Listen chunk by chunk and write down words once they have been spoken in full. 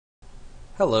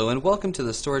Hello and welcome to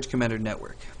the Storage Commander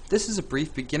Network. This is a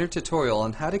brief beginner tutorial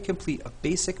on how to complete a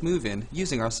basic move-in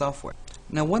using our software.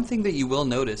 Now, one thing that you will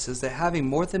notice is that having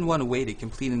more than one way to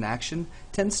complete an action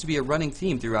tends to be a running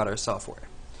theme throughout our software.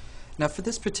 Now, for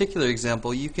this particular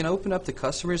example, you can open up the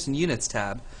Customers and Units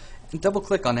tab and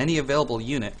double-click on any available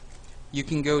unit. You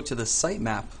can go to the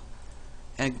sitemap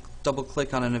and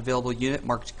double-click on an available unit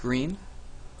marked green,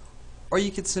 or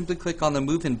you could simply click on the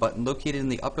Move-In button located in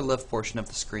the upper left portion of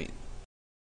the screen.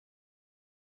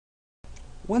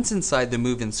 Once inside the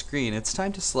Move-In screen, it's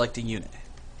time to select a unit.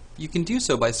 You can do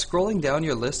so by scrolling down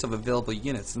your list of available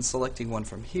units and selecting one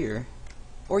from here,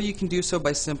 or you can do so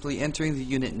by simply entering the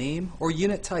unit name or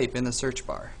unit type in the search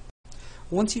bar.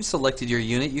 Once you've selected your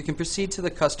unit, you can proceed to the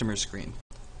Customer screen.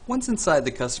 Once inside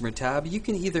the Customer tab, you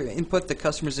can either input the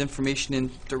customer's information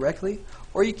in directly,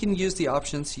 or you can use the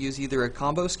options to use either a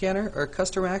combo scanner or a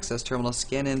Customer Access terminal to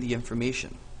scan in the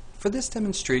information. For this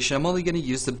demonstration, I'm only going to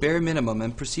use the bare minimum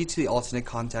and proceed to the Alternate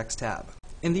Contacts tab.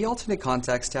 In the Alternate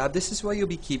Contacts tab, this is where you'll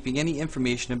be keeping any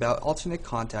information about alternate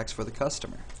contacts for the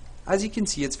customer. As you can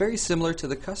see, it's very similar to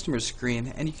the Customer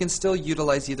screen, and you can still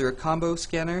utilize either a combo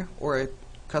scanner or a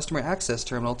Customer Access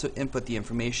terminal to input the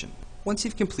information. Once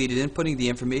you've completed inputting the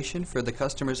information for the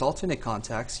customer's alternate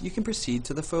contacts, you can proceed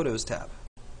to the Photos tab.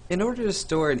 In order to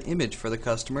store an image for the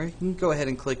customer, you can go ahead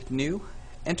and click New,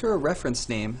 enter a reference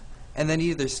name, and then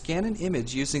either scan an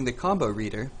image using the combo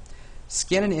reader,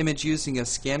 scan an image using a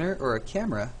scanner or a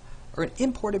camera, or an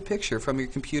imported picture from your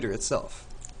computer itself.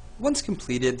 Once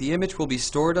completed, the image will be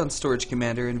stored on Storage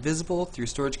Commander and visible through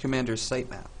Storage Commander's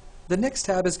sitemap. The next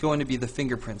tab is going to be the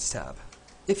Fingerprints tab.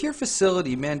 If your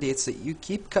facility mandates that you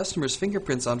keep customers'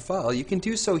 fingerprints on file, you can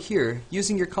do so here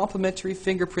using your complimentary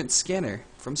fingerprint scanner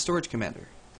from Storage Commander.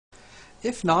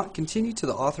 If not, continue to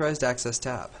the Authorized Access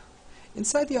tab.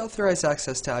 Inside the Authorized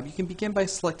Access tab, you can begin by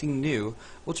selecting New,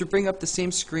 which will bring up the same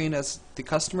screen as the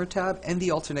Customer tab and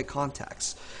the Alternate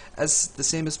Contacts. As the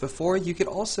same as before, you could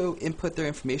also input their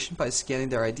information by scanning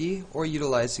their ID or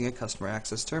utilizing a Customer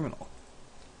Access terminal.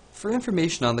 For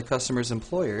information on the customer's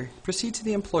employer, proceed to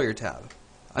the Employer tab.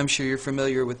 I'm sure you're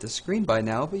familiar with the screen by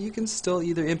now, but you can still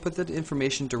either input the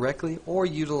information directly or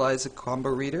utilize a combo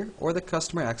reader or the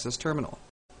Customer Access terminal.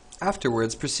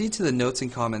 Afterwards, proceed to the Notes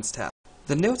and Comments tab.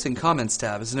 The Notes and Comments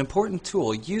tab is an important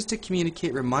tool used to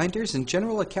communicate reminders and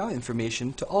general account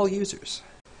information to all users.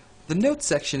 The Notes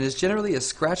section is generally a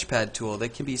scratchpad tool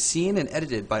that can be seen and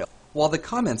edited by all, while the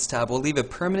Comments tab will leave a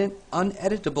permanent,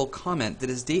 uneditable comment that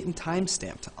is date and time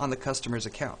stamped on the customer's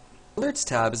account. The Alerts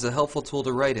tab is a helpful tool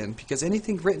to write in because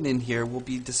anything written in here will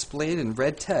be displayed in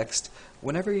red text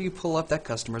whenever you pull up that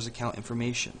customer's account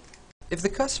information. If the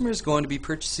customer is going to be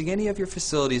purchasing any of your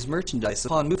facility's merchandise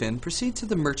upon move-in, proceed to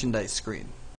the Merchandise screen.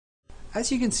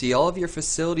 As you can see, all of your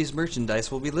facility's merchandise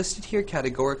will be listed here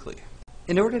categorically.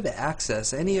 In order to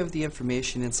access any of the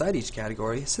information inside each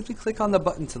category, simply click on the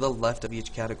button to the left of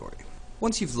each category.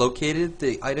 Once you've located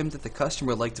the item that the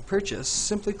customer would like to purchase,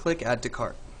 simply click Add to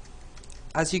Cart.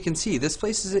 As you can see, this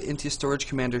places it into Storage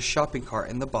Commander's shopping cart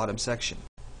in the bottom section.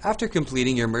 After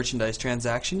completing your merchandise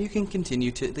transaction, you can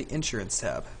continue to the Insurance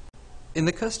tab. In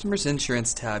the Customer's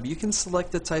Insurance tab, you can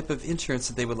select the type of insurance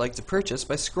that they would like to purchase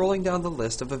by scrolling down the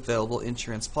list of available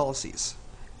insurance policies.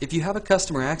 If you have a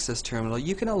Customer Access terminal,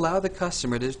 you can allow the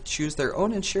customer to choose their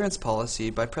own insurance policy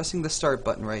by pressing the Start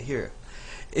button right here.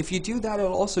 If you do that, it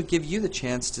will also give you the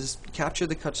chance to capture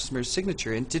the customer's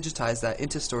signature and digitize that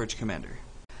into Storage Commander.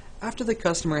 After the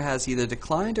customer has either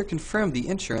declined or confirmed the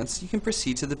insurance, you can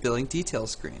proceed to the Billing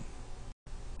Details screen.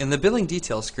 In the Billing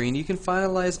Details screen, you can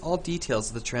finalize all details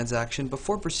of the transaction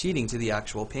before proceeding to the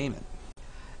actual payment.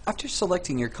 After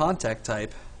selecting your contact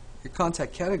type, your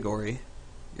contact category,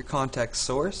 your contact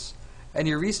source, and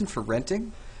your reason for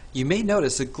renting, you may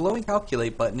notice a glowing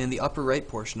Calculate button in the upper right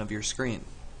portion of your screen.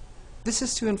 This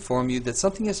is to inform you that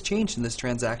something has changed in this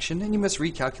transaction and you must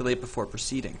recalculate before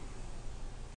proceeding.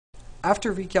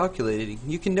 After recalculating,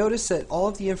 you can notice that all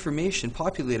of the information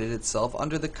populated itself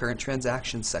under the Current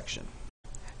Transactions section.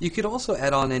 You could also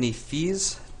add on any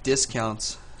fees,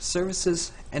 discounts,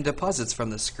 services, and deposits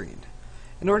from this screen.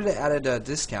 In order to add a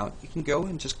discount, you can go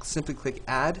and just simply click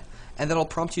Add, and that'll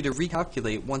prompt you to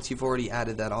recalculate once you've already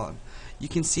added that on. You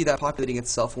can see that populating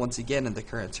itself once again in the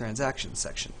Current Transactions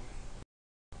section.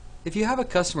 If you have a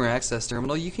Customer Access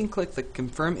terminal, you can click the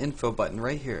Confirm Info button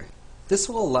right here. This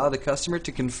will allow the customer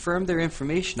to confirm their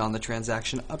information on the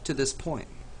transaction up to this point.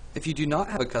 If you do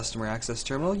not have a Customer Access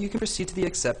terminal, you can proceed to the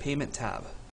Accept Payment tab.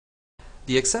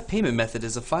 The Accept Payment method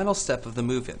is the final step of the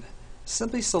move-in.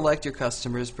 Simply select your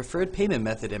customer's preferred payment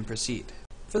method and proceed.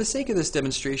 For the sake of this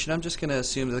demonstration, I'm just going to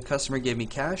assume that the customer gave me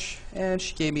cash and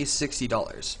she gave me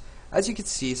 $60. As you can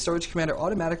see, Storage Commander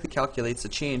automatically calculates the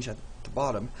change at the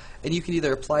bottom, and you can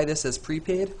either apply this as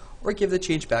prepaid or give the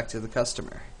change back to the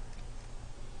customer.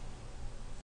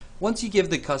 Once you give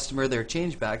the customer their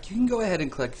change back, you can go ahead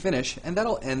and click Finish, and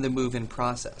that'll end the move-in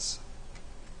process.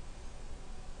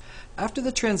 After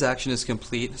the transaction is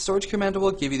complete, Storage Commander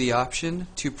will give you the option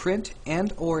to print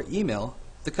and/or email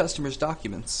the customer's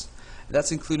documents.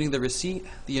 That's including the receipt,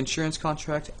 the insurance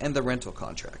contract, and the rental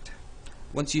contract.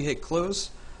 Once you hit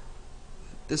Close,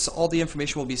 all the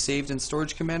information will be saved in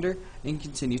Storage Commander, and you can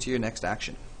continue to your next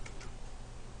action.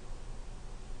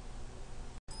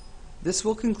 This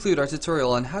will conclude our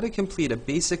tutorial on how to complete a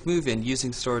basic move-in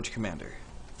using Storage Commander.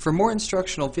 For more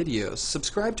instructional videos,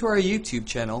 subscribe to our YouTube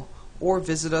channel or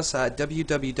visit us at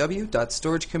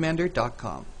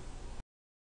www.storagecommander.com.